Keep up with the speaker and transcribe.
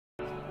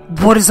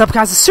What is up,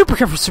 guys? It's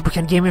Superken from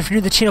SuperkenGaming. If you're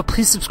new to the channel,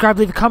 please subscribe,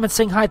 leave a comment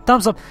saying hi,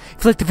 thumbs up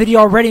if you liked the video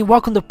already, and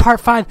welcome to part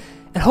 5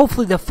 and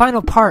hopefully the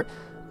final part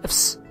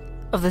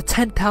of the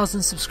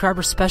 10,000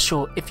 subscriber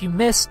special. If you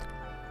missed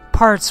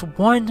parts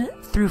 1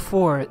 through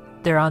 4,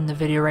 they're on the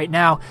video right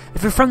now.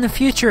 If you're from the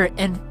future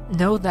and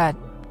know that,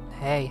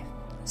 hey,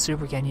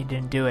 Superken, you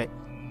didn't do it.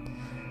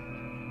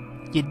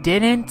 You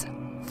didn't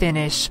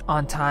finish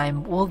on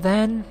time. Well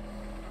then,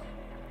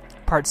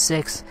 part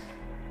 6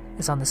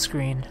 is on the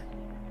screen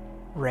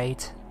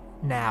right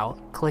now.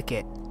 Click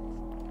it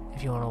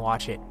if you want to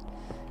watch it.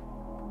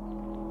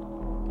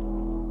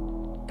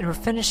 And we're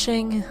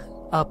finishing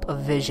up a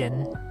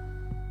vision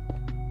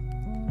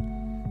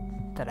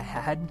that I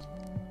had.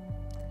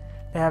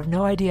 I have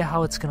no idea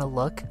how it's gonna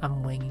look.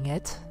 I'm winging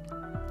it,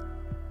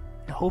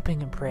 and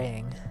hoping and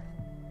praying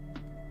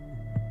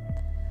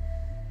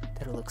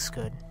that it looks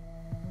good.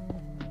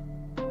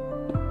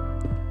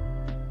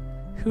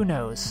 Who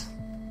knows?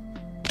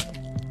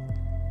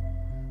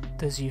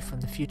 Those of you from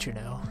the future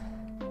know,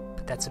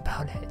 but that's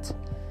about it.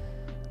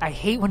 I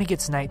hate when it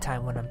gets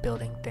nighttime when I'm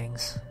building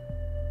things.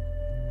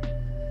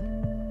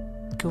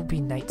 Go be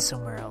night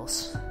somewhere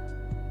else.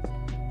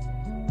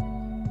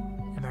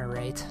 Am I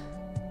right?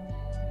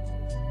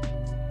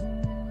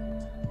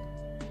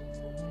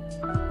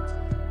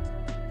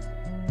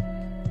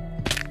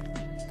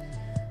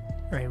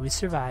 Alright, we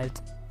survived.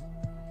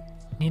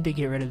 Need to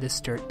get rid of this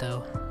dirt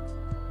though.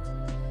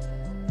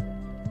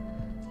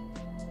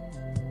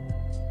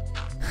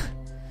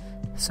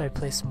 So I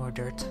placed some more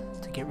dirt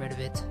to get rid of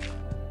it.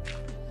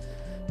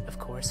 Of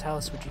course, how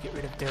else would you get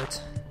rid of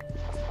dirt?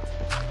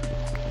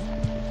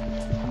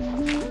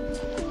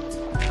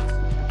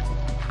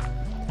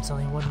 There's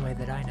only one way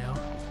that I know.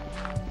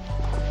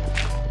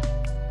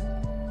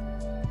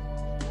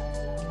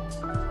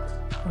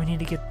 We need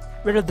to get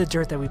rid of the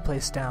dirt that we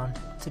placed down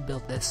to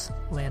build this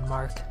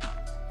landmark.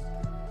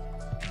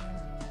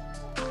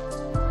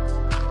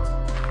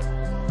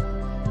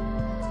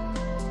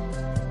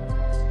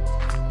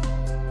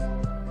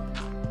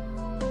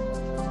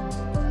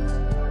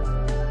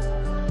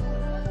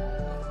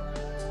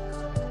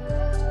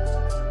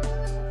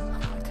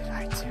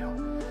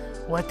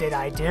 What did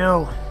I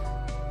do?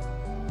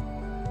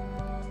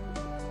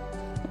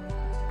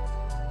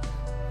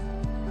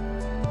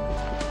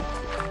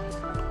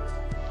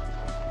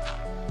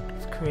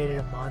 I've created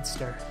a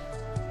monster.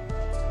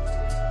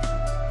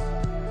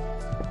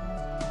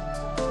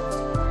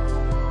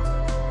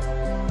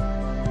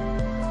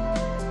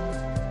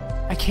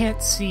 I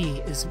can't see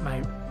is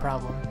my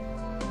problem.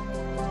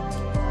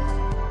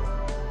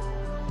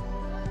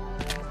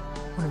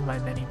 One of my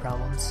many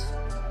problems.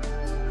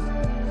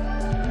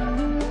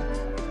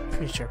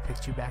 Pretty sure I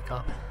picked you back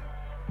up.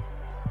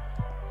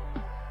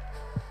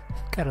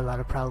 Got a lot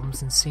of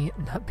problems, and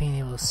not being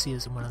able to see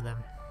is one of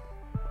them.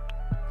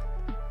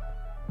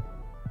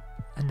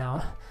 And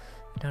now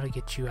to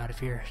get you out of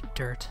here,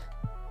 dirt.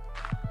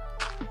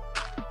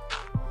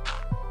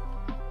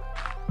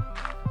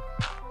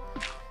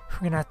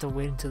 We're gonna have to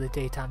wait until the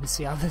daytime to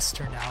see how this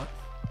turned out.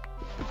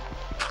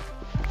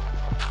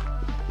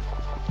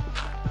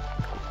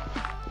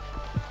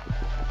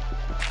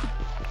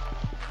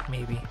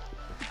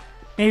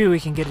 Maybe we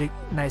can get a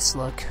nice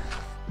look.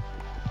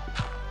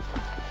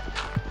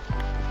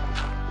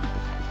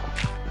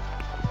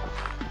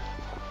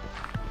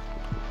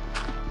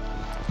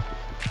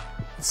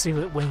 Let's see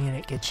what winging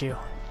it gets you.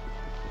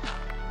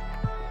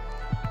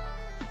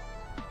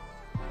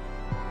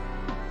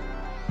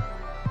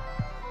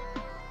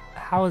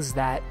 How is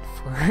that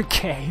for a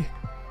K?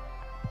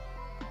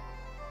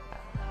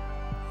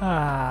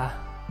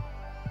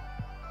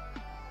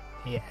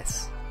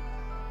 Yes.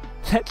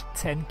 That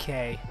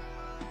 10K.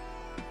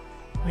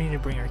 We need to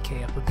bring our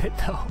K up a bit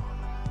though.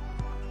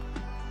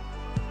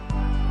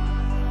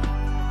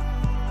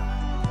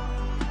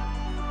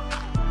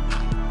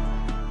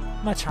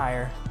 Much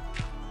higher.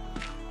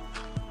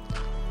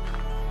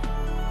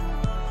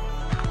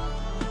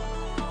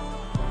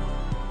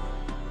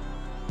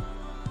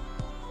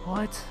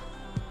 What?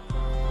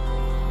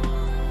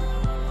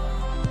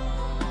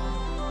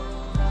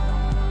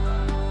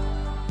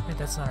 Wait,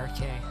 that's not our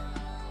K.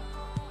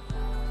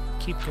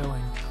 Keep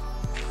going.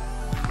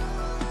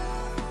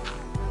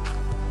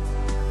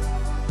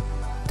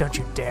 Don't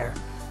you dare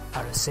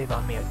auto save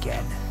on me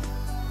again.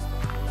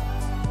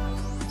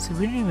 See,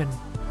 we didn't even...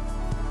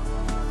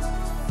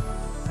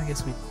 I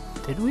guess we...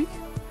 Did we?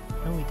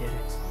 No, we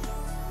didn't.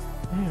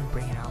 We didn't even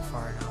bring it out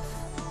far enough.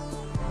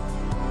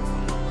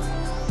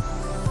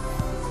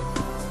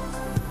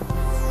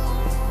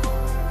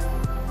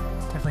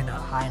 Definitely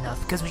not high enough,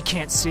 because we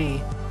can't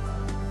see.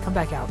 Come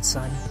back out,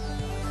 son.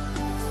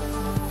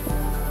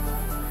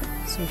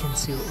 So we can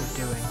see what we're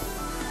doing.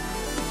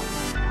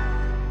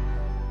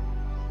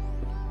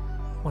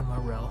 One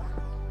more row.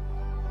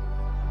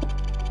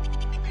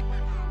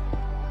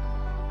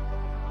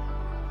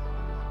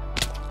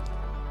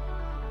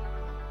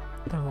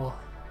 Then we'll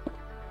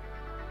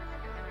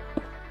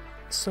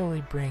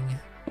slowly bring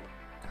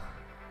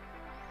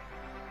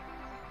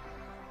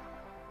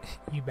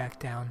you back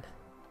down.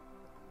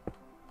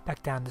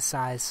 back down to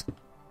size.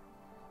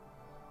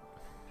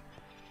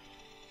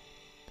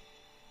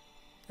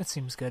 That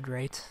seems good,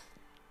 right?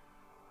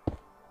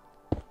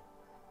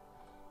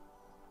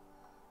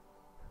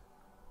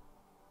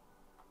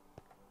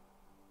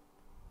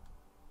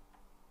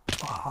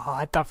 Oh,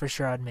 I thought for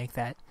sure I'd make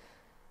that.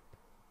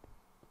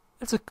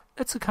 It's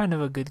a kind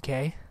of a good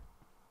K.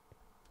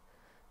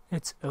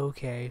 It's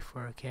okay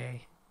for a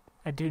K.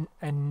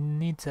 I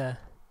need to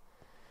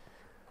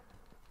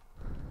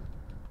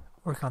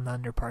work on the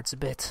underparts a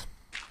bit.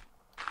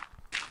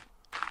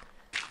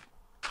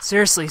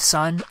 Seriously,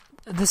 son,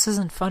 this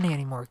isn't funny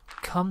anymore.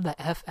 Come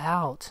the F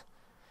out.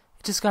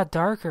 It just got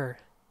darker.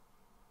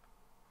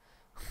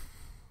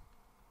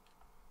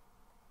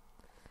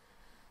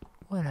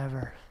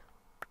 Whatever.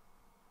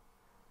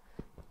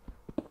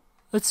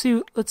 Let's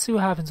see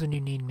what happens when you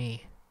need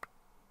me.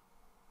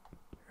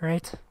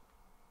 Right?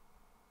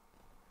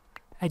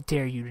 I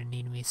dare you to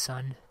need me,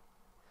 son.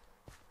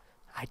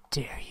 I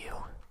dare you.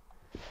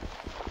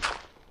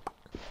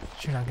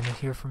 You're not gonna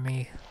hear from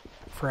me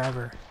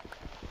forever.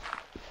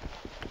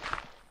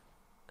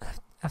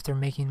 After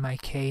making my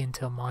K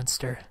into a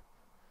monster.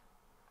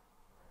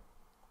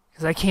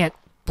 Because I can't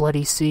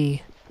bloody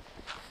see.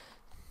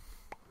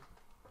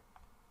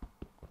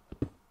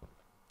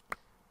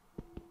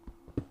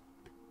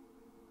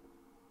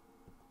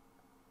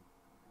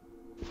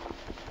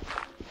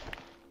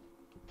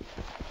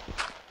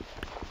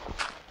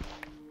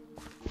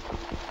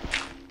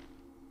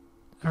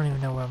 I don't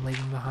even know what I'm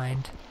leaving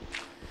behind.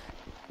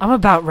 I'm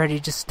about ready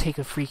to just take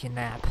a freaking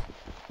nap.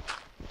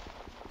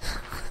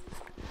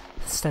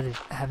 Instead of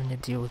having to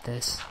deal with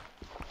this.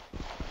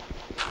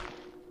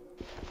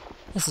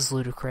 This is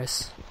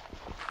ludicrous.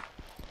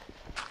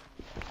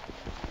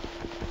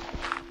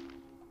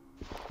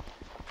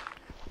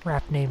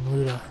 Rap name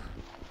Luda.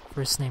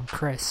 First name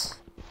Chris.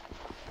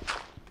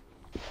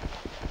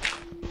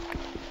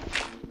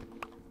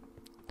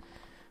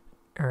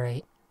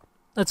 Alright.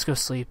 Let's go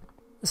sleep.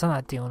 I'm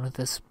not dealing with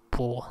this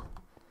pool.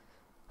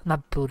 I'm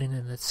not building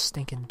in the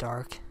stinking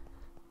dark.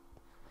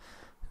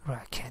 Where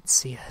I can't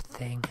see a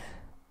thing.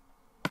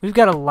 We've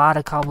got a lot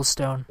of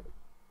cobblestone.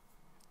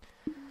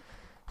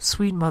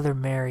 Sweet Mother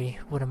Mary,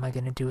 what am I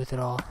going to do with it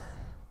all?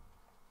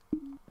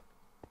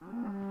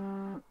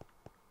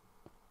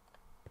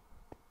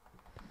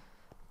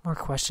 More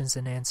questions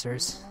than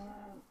answers.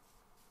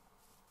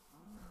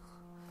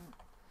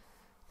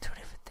 Don't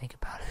even think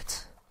about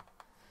it.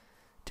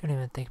 Don't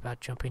even think about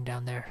jumping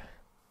down there.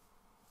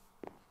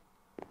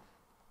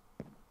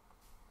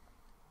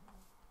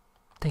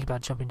 Think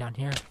about jumping down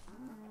here.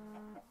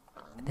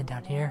 And then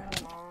down here.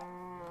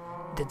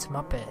 Did some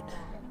up it.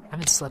 I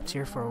haven't slept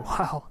here for a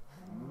while.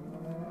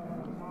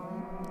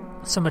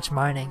 So much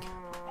mining.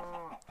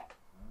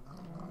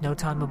 No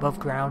time above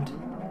ground.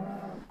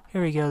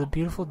 Here we go, the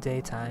beautiful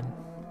daytime.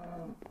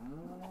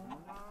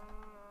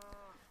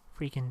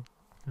 Freaking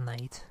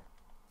night.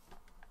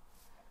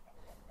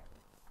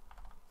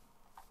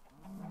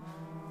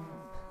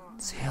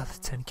 Let's see how the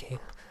 10K.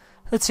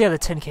 Let's see how the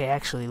 10K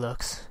actually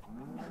looks.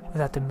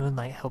 Without the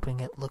moonlight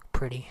helping it look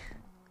pretty.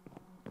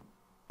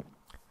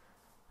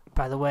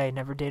 By the way,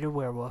 never date a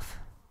werewolf.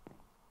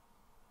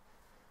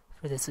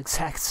 For this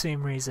exact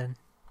same reason.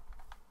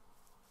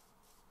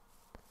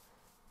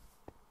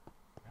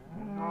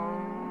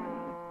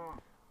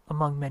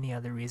 Among many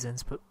other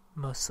reasons, but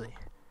mostly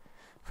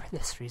for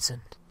this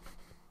reason.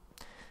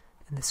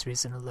 And this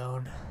reason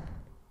alone.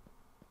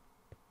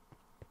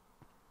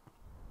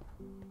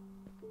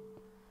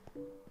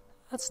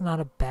 That's not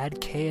a bad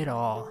K at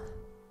all.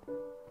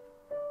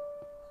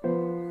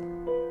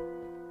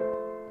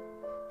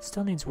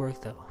 Still needs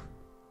work though.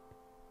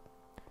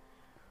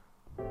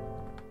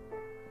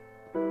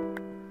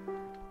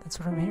 That's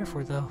what I'm here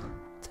for though,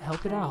 to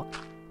help it out.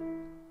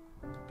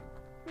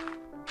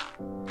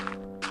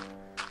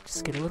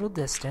 Just get a little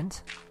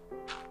distant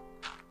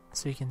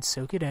so you can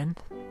soak it in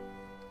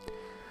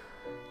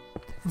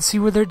and see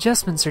where their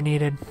adjustments are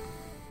needed.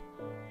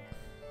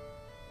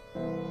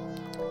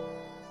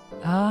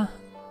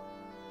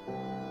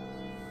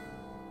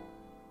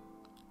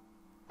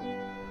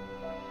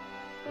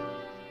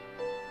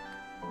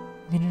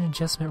 Need an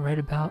adjustment right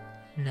about?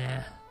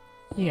 Nah.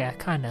 Yeah,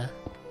 kinda.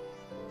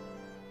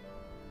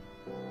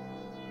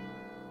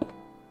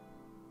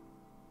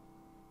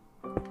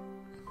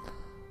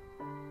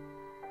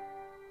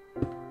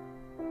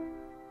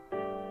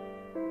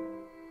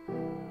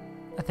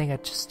 I think I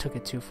just took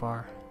it too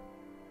far.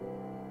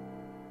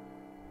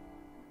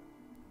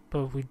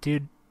 But we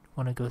did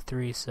want to go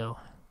 3, so...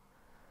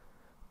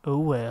 Oh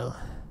well.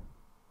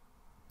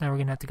 Now we're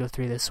gonna have to go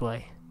 3 this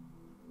way.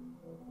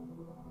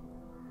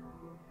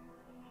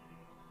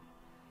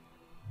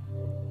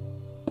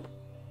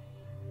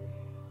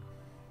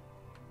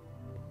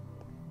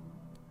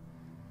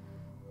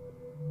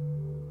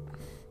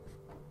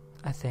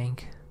 I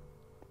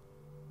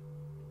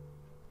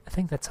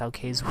think that's how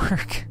Ks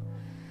work.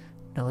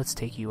 Now let's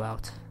take you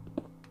out.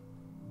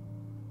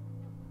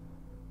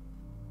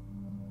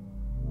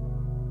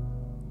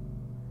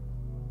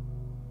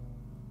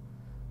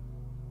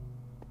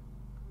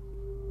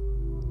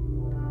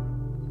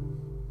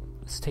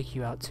 Let's take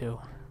you out too.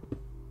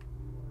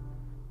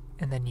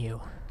 And then you.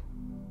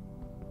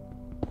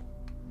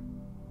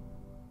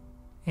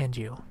 And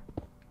you.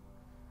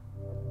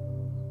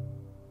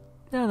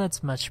 No,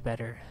 that's much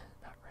better.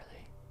 Not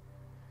really.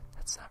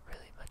 That's not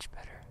really much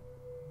better.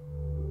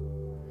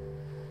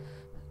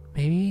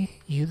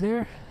 Maybe you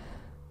there?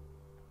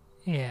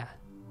 Yeah.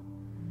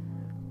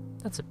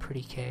 That's a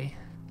pretty K.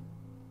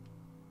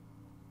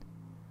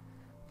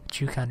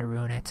 But you kinda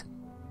ruin it.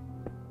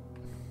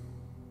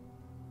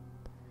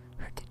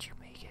 Or did you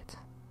make it?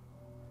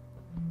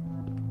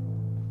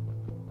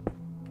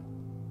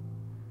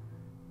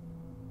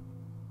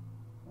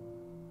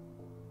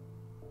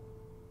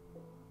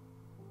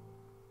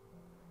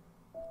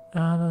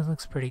 Oh, that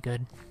looks pretty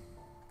good.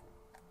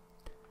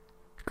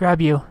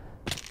 Grab you.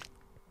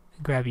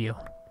 Grab you.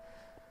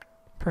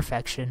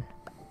 Perfection.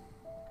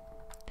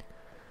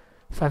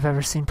 If I've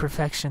ever seen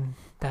perfection,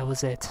 that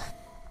was it.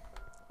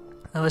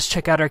 Now let's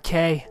check out our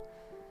K.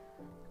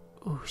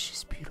 Ooh,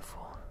 she's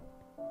beautiful.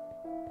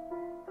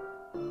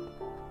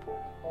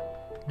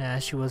 Nah,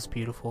 she was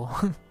beautiful.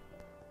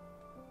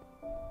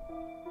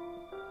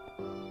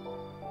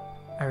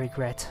 I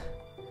regret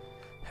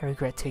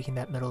taking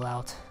that middle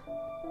out.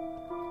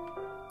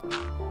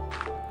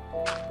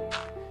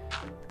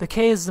 The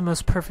K is the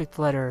most perfect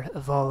letter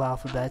of all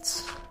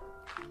alphabets.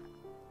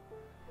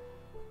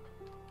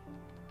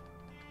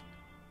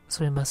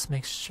 So we must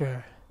make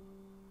sure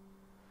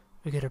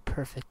we get a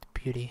perfect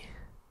beauty.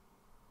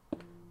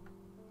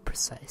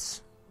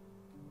 Precise.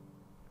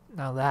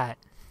 Now that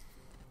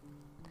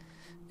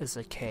is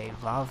a K.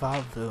 Va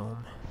va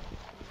voom.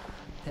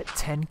 At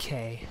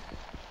 10K.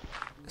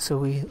 So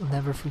we'll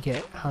never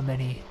forget how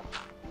many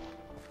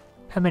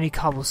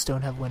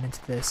cobblestone have went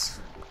into this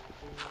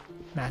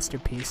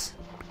masterpiece.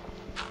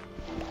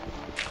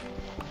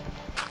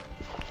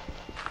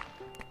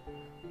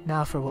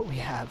 Now for what we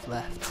have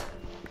left.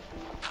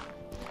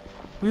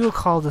 We will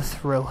call the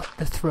throw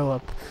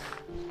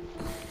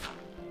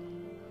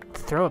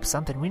up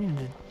something. We need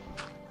to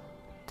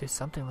do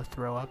something with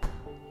throw up.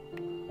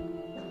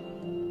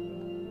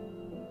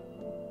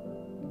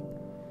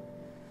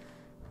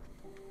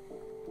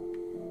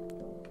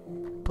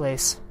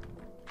 Place.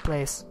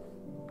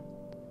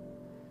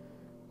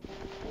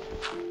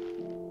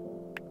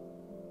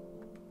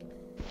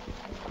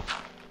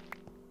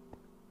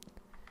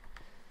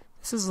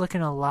 This is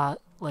looking a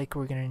lot like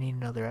we're gonna need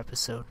another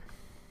episode.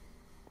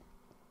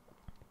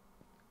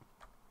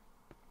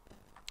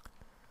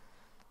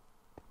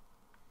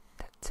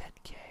 That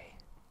 10K.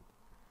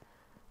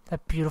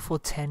 That beautiful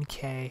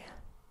 10K.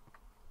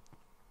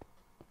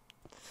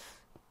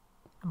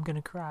 I'm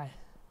gonna cry.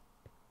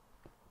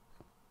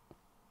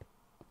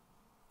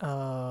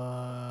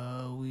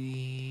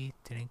 We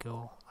didn't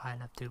go high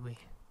enough, did we?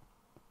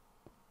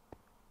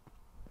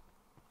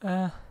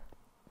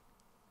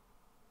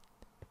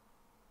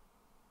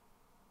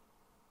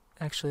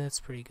 Actually, that's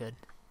pretty good.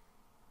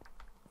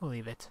 We'll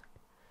leave it.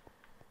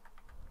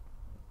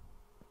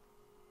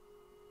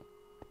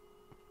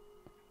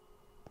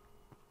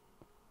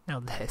 Now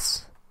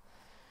this.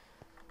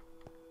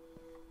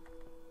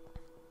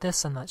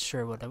 This I'm not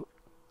sure what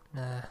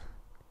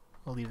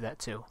we'll leave that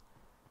too.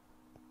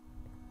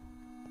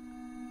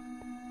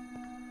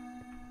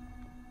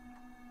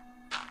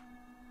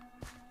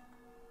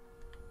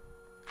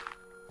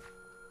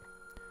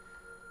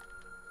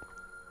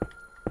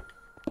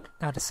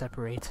 Now to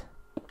separate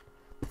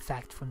the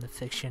fact from the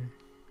fiction.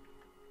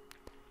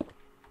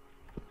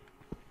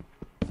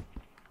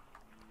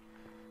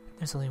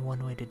 There's only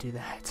one way to do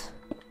that.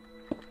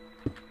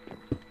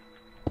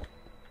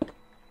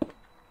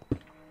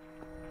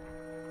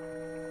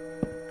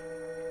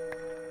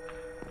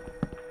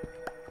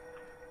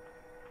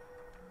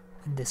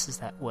 And this is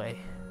that way.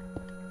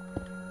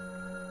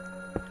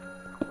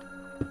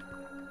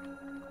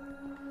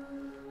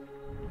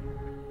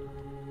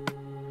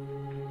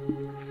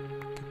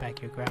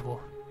 Your gravel.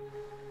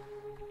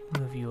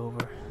 Move you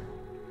over.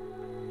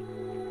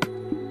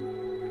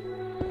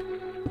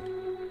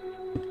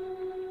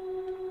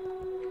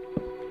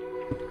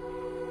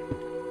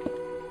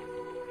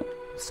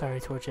 Sorry,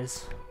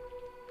 torches,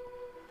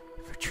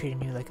 for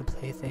treating you like a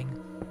plaything.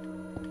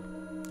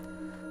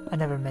 I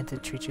never meant to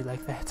treat you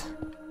like that.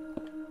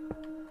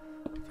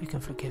 If you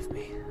can forgive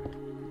me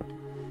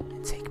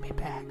and take me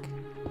back,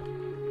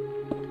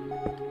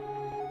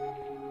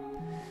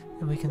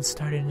 then we can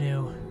start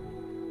anew.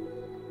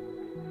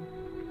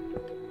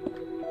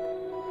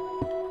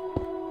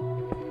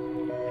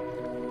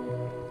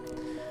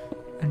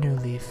 A new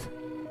leaf.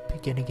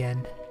 Begin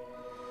again.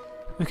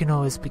 We can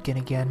always begin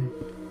again.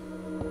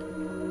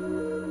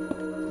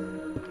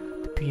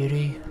 The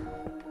beauty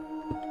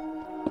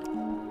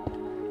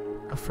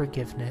of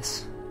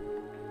forgiveness.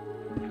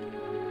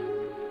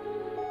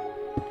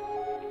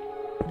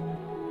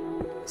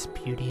 It's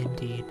beauty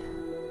indeed.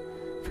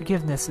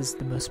 Forgiveness is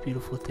the most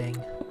beautiful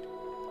thing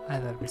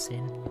I've ever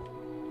seen.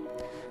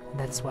 And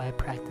that's why I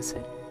practice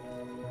it.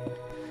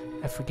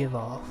 I forgive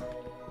all.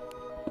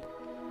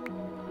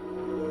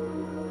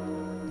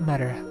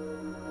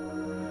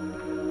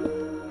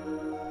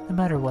 No No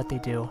matter what they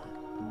do,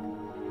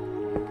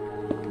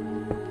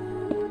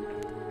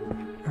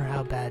 or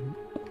how bad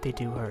they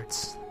do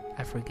hurts,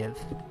 I forgive.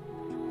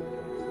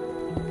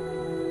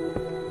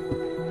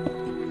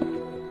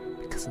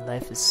 Because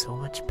life is so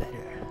much better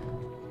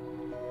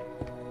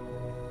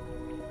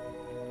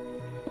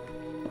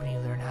when you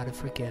learn how to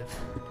forgive.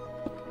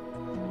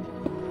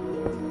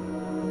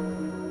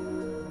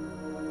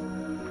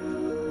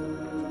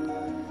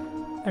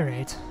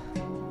 Alright.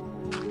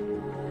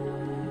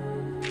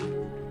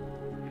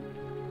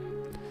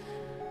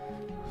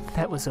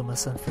 That was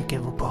almost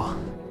unforgivable.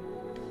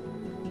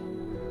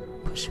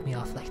 Pushing me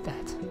off like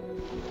that.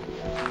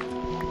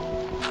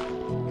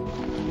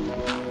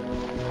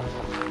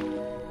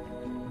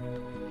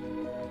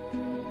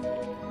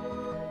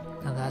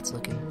 Now that's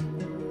looking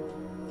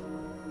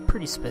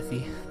pretty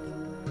spiffy.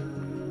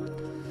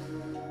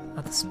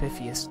 Not the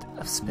spiffiest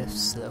of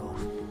spiffs, though.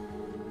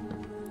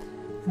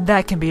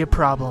 That can be a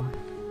problem.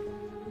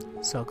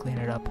 So I'll clean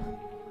it up.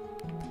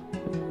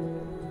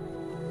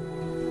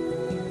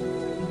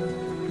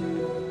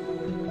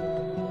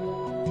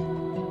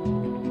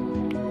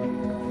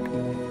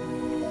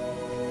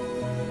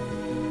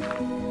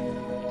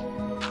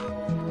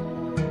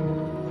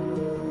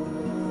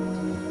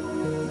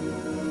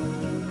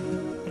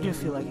 I do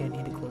feel like I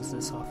need to close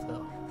this off,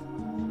 though.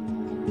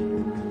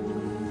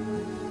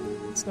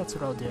 So that's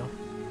what I'll do.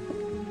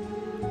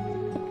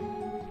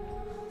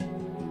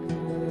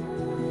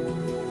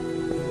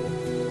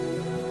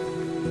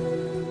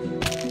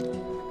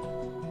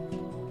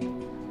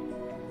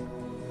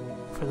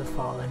 For the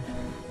fallen.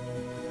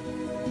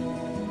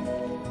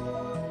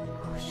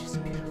 Oh, she's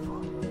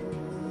beautiful.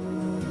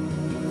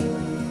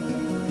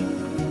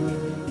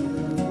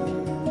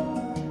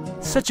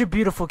 Such a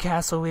beautiful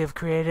castle we have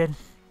created.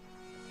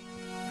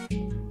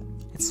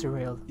 It's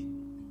surreal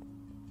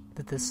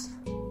that this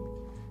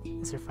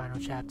is her final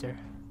chapter.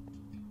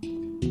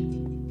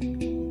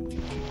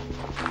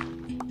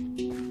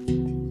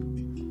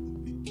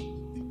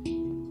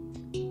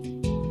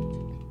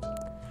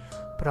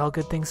 But all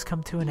good things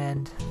come to an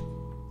end.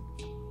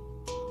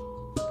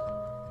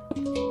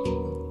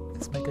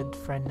 As my good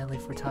friend Nelly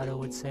Furtado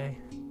would say.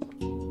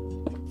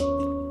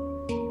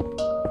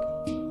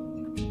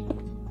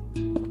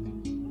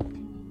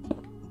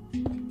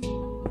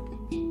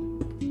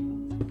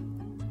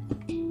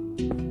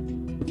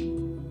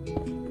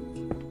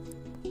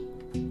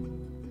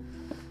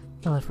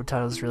 Nelly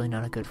Furtado's really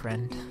not a good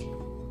friend.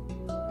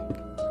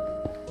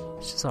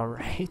 She's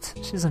alright.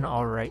 She's an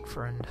alright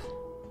friend.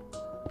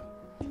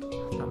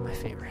 Not my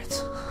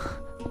favorite.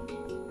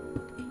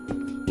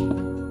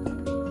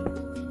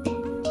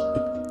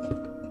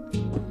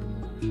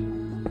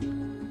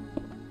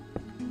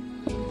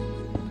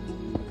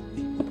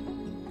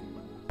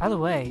 By the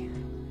way,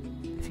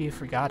 if you've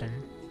forgotten,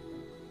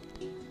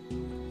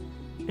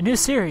 a new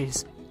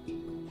series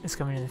is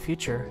coming in the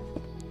future.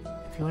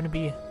 If you want to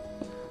be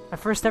my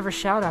first ever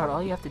shout out,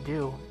 all you have to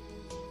do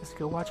is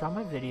go watch all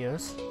my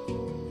videos,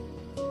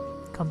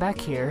 come back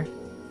here,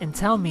 and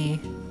tell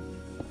me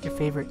your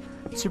favorite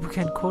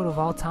SuperkenGaming quote of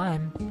all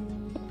time,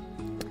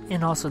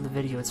 and also the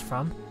video it's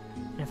from.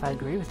 And if I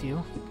agree with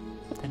you,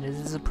 then it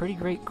is a pretty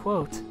great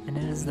quote, and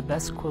it is the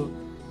best quote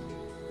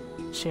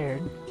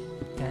shared,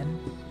 then,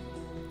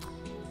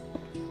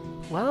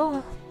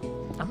 well,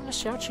 I'm gonna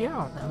shout you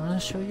out. I'm gonna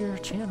show your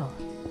channel,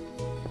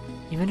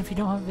 even if you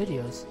don't have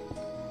videos.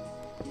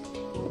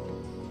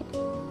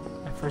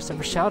 My first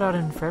ever shout out,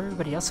 and for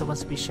everybody else that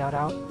wants to be shout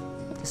out,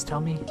 just tell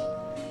me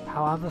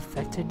how I've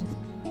affected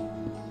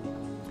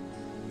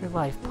your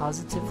life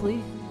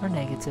positively or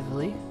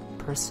negatively.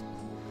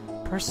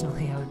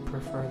 Personally, I would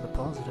prefer the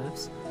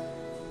positives.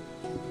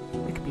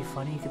 It could be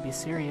funny, it could be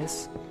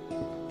serious.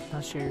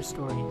 I'll share your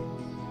story,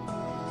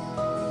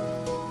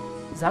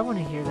 because I want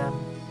to hear them,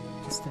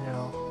 just to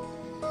know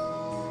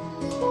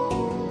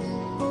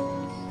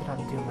that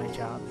I'm doing my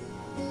job.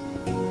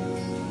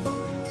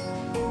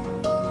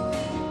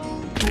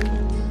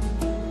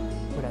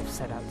 What I've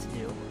set out to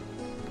do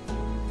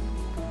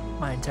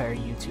my entire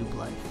YouTube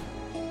life.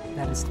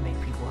 That is to make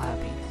people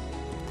happy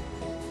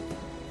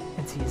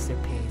and to ease their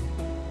pain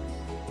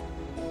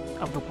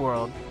of the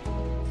world.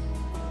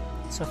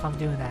 So if I'm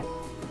doing that,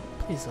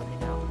 please let me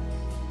know.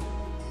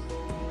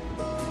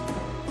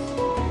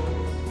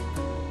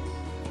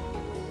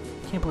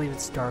 Can't believe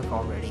it's dark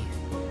already.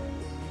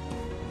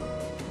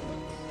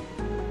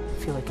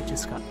 I feel like it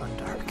just got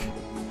undark.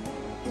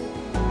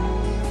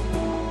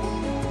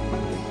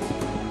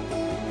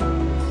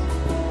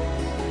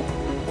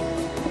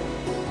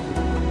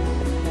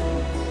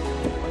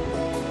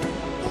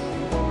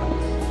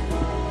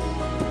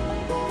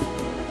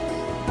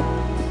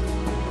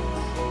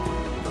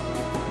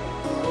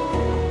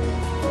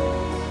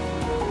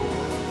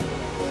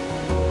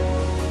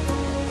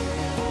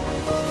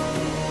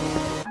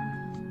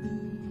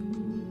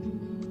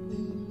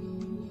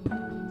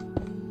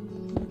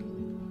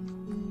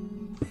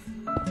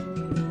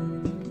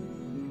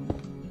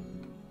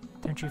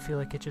 Don't you feel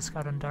like it just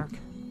got undark?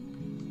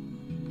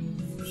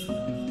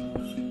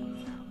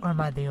 Or am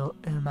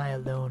I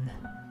alone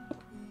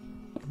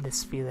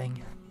this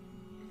feeling.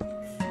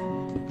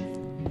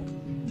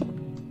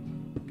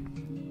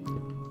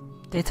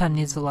 Daytime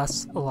needs to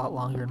last a lot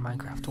longer in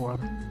Minecraft world.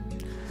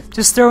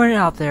 Just throwing it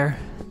out there.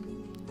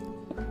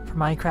 For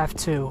Minecraft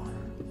 2.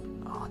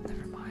 Oh,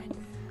 never mind.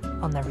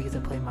 I'll never get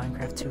to play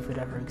Minecraft 2 if it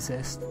ever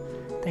exists.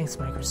 Thanks,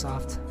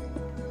 Microsoft,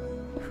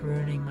 for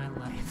ruining my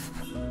life.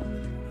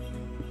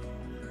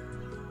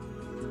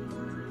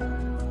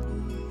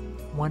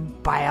 One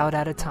buyout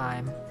at a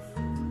time.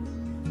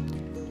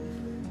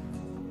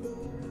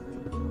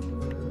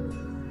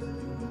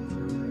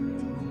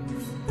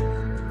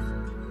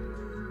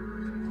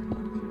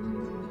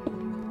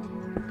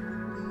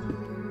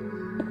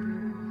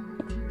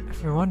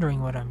 If you're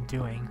wondering what I'm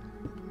doing,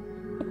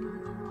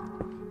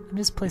 I'm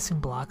just placing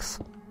blocks.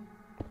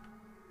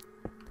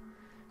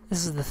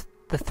 This is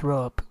the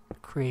throw up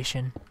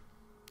creation.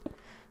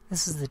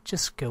 This is the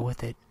just go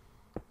with it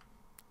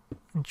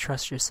and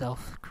trust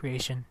yourself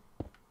creation.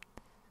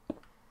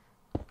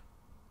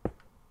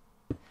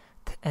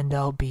 The end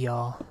all be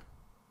all.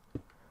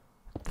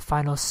 The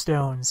final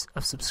stones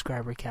of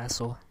Subscriber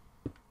Castle.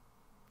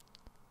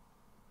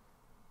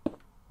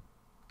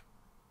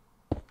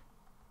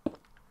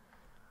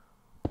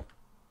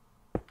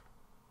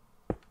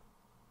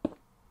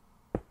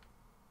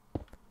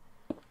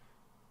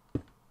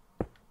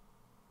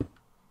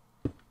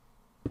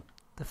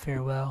 The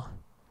farewell,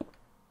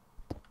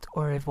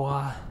 au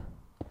revoir,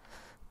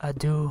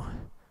 adieu,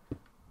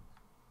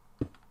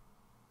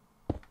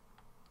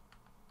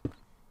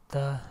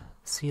 the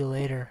see you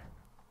later,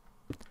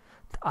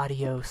 the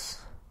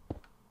adios.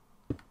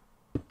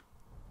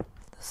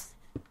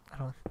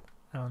 I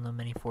don't know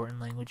many foreign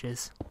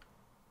languages.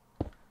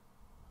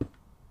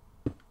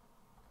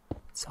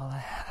 That's all I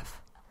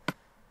have.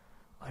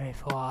 Au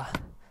revoir,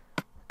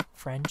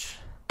 French.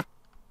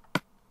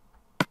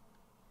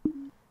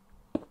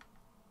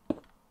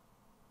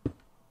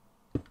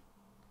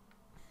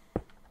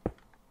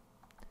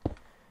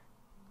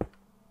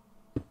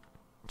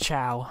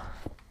 Ciao.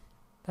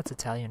 That's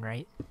Italian,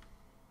 right?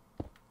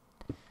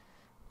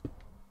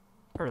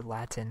 Or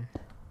Latin.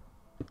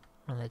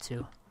 One of the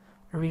two.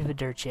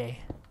 Arrivederci.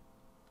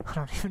 I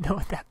don't even know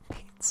what that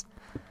means.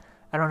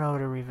 I don't know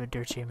what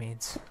Arrivederci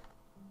means.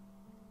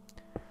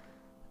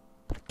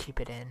 But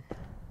keep it in.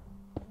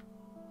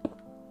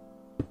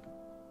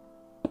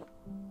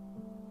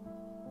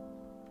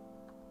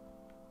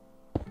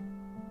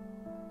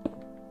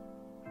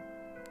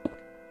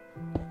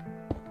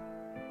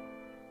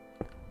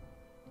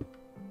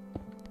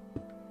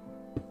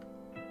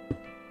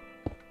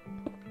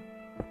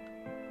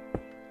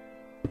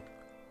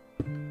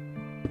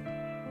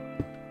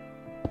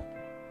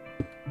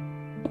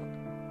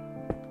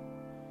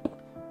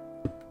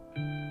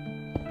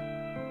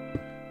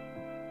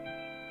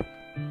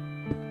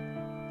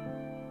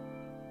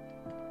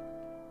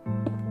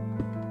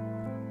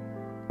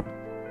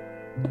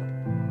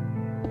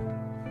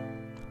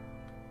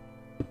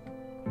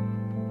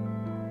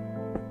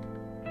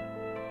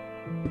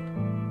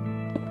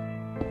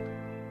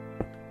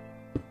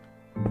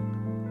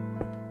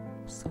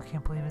 Still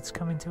can't believe it's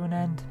coming to an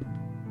end.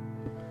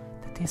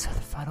 That these are the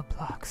final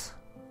blocks.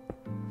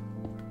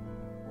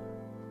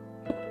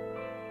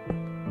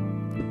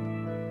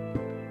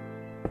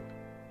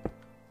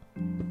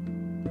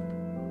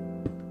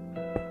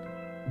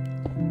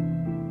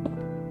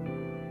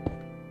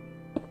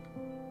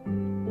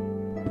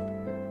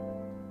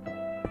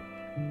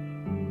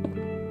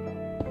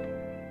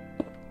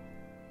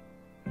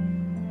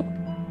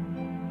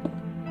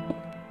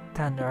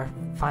 Down to our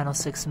final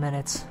 6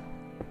 minutes.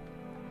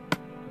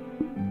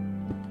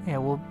 Yeah,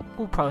 we'll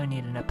probably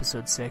need an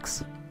episode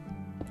 6.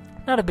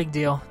 Not a big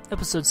deal.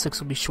 Episode 6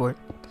 will be short.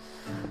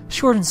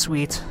 Short and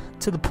sweet,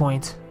 to the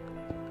point.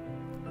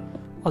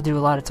 I'll do a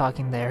lot of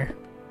talking there.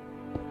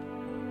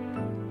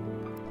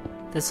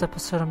 This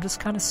episode, I'm just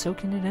kind of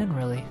soaking it in,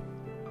 really.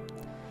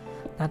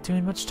 Not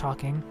doing much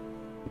talking.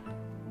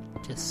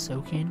 Just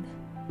soaking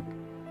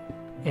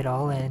it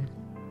all in.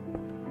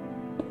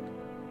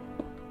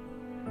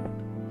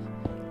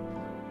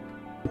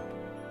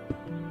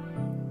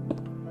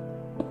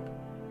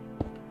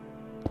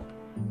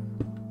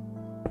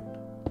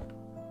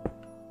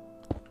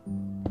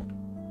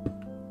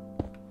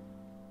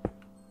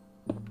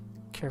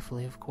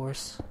 Carefully, of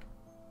course.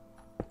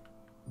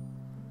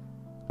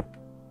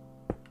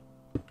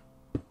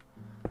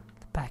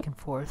 The back and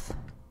forth.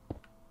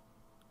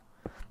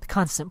 The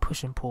constant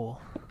push and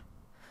pull,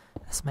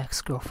 as my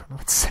ex-girlfriend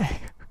would say.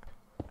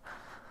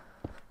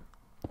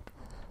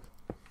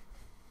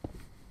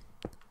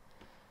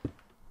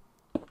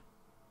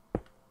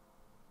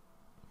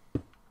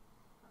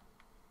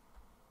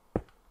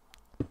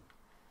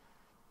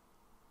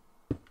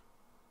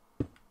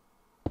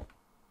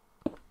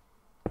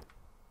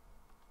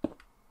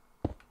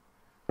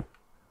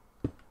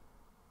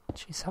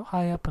 Jeez, how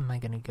high up am I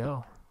gonna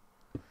go?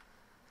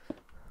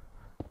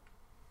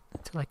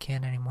 Until I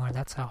can't anymore,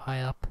 that's how high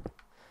up.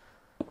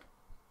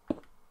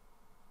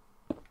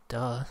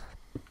 Duh.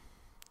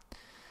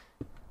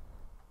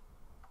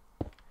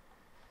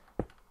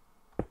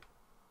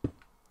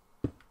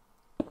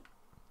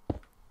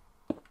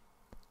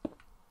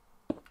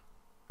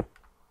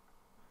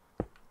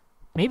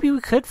 Maybe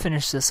we could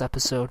finish this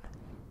episode.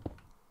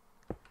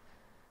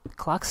 The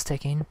clock's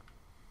ticking.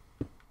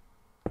 You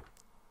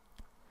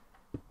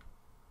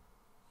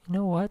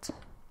know what?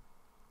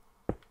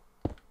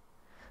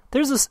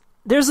 There's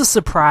a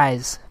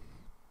surprise.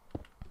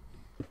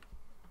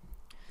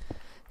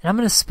 And I'm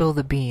going to spill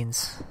the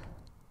beans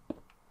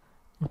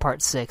in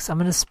part 6. I'm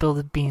going to spill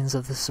the beans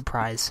of the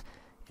surprise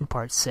in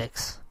part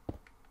 6.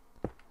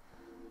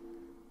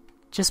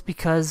 Just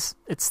because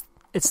it's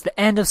the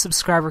end of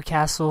Subscriber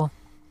Castle.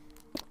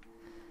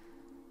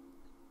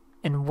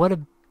 And what a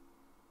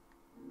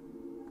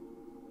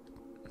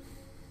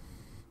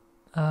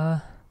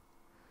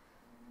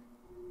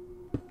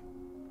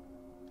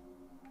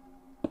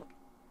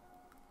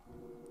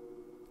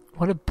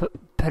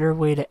better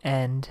way to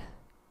end.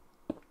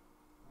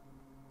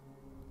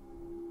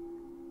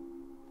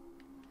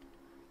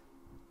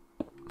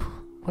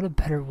 What a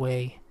better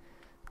way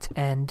to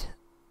end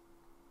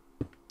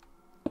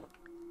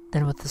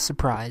than with the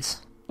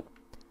surprise.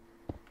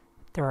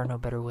 There are no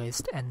better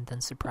ways to end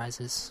than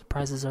surprises.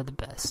 Surprises are the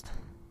best.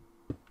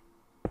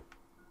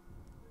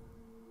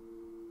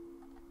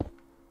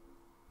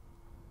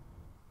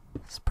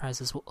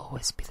 Surprises will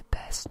always be the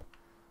best.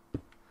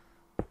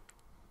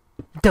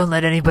 Don't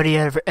let anybody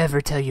ever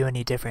tell you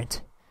any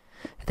different.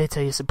 If they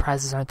tell you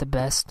surprises aren't the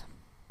best,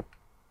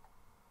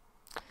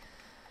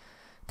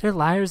 they're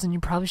liars and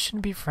you probably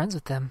shouldn't be friends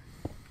with them.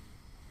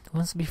 Who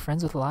wants to be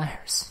friends with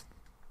liars?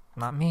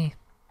 Not me.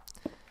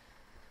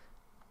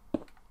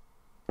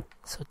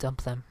 So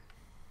dump them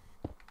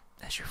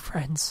as your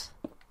friends.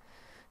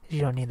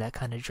 You don't need that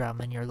kind of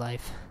drama in your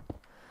life.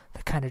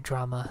 The kind of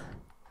drama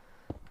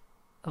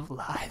of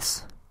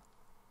lies.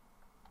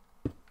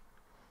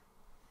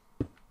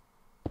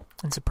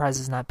 And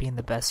surprises not being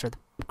the best or the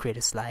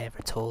greatest lie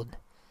ever told.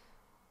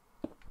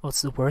 Well,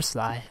 it's the worst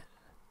lie,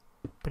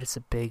 but it's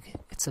a big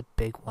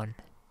one.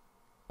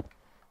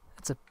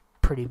 It's a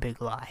pretty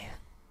big lie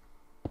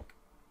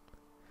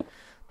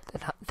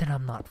that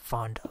I'm not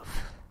fond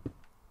of.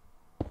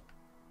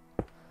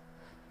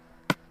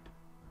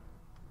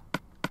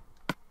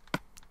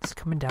 It's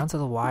coming down to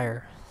the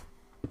wire.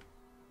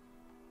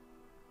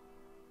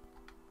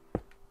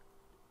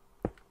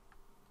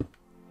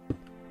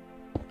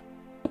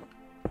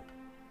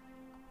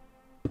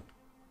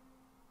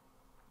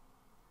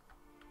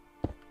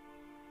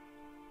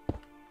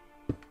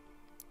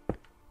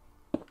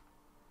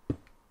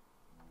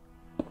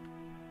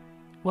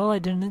 Well, I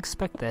didn't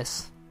expect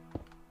this.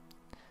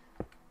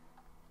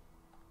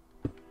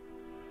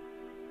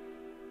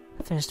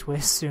 I finished way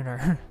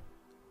sooner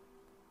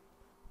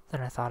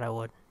than I thought I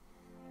would.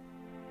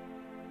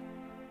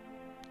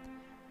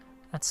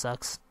 That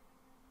sucks.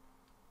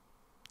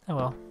 Oh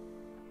well.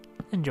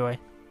 Enjoy.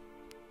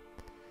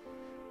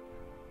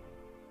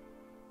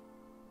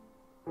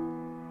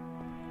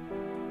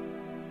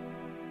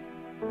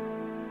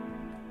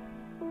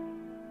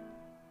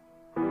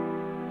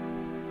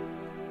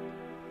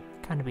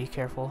 Kinda be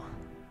careful.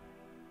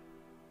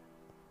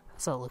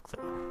 How's that look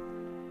though?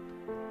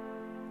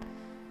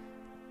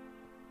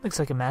 Looks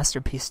like a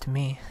masterpiece to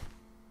me.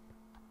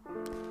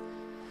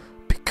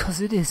 Because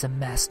it is a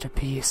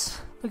masterpiece.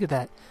 Look at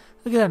that.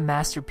 Look at that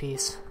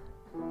masterpiece.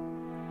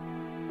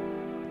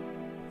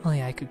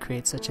 Only I could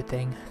create such a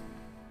thing.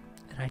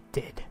 And I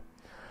did.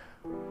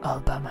 All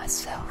by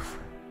myself.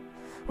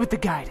 With the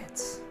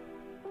guidance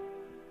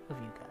of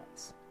you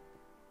guys.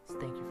 So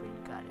thank you for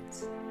your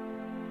guidance.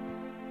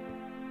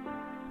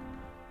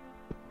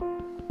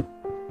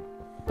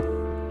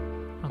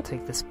 I'll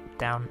take this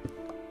down.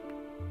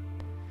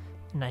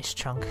 Nice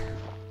chunk.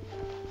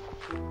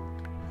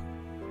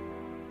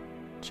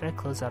 Should I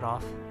close that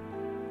off?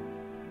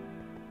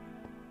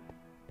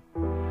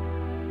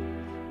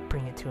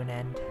 Bring it to an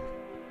end.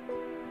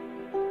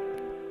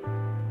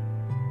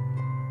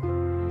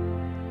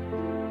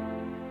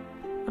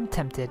 I'm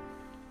tempted.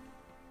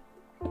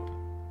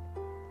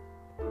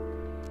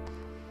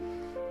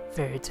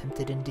 Very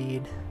tempted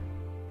indeed.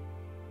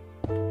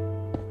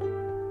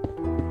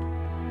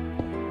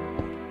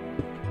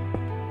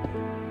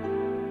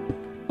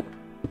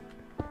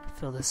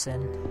 Fill this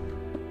in.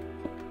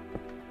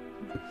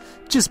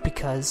 Just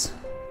because.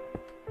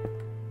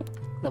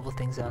 Level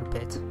things out a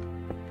bit.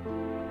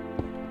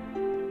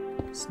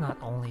 It's not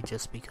only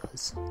just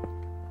because.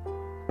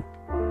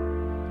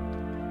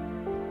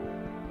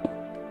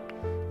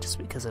 Just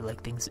because I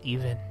like things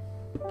even.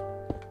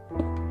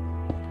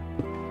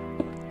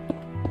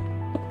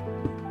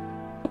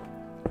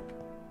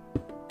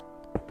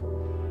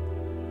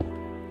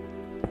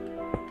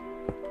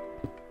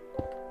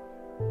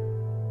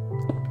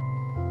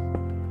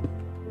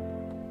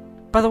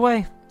 By the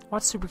way,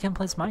 watch Superken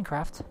Plays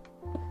Minecraft.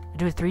 I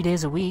do it 3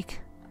 days a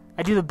week.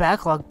 I do the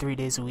backlog 3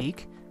 days a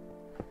week.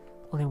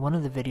 Only one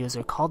of the videos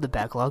are called the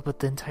backlog, but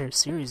the entire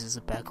series is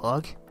a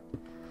backlog.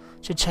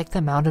 Should check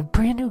them out. A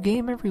brand new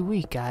game every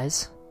week,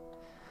 guys.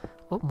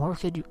 What more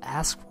could you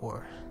ask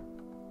for?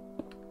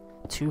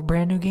 2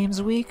 brand new games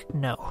a week?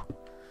 No.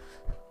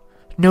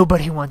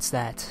 Nobody wants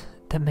that.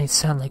 That may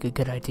sound like a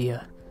good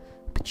idea,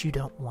 but you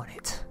don't want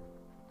it.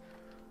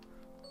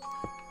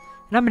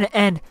 And I'm going to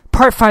end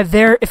part 5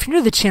 there. If you're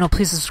new to the channel,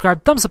 please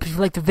subscribe. Thumbs up if you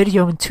liked the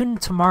video. And tune in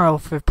tomorrow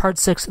for part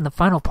 6 and the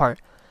final part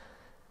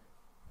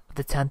of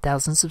the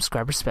 10,000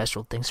 subscriber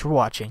special. Thanks for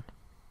watching.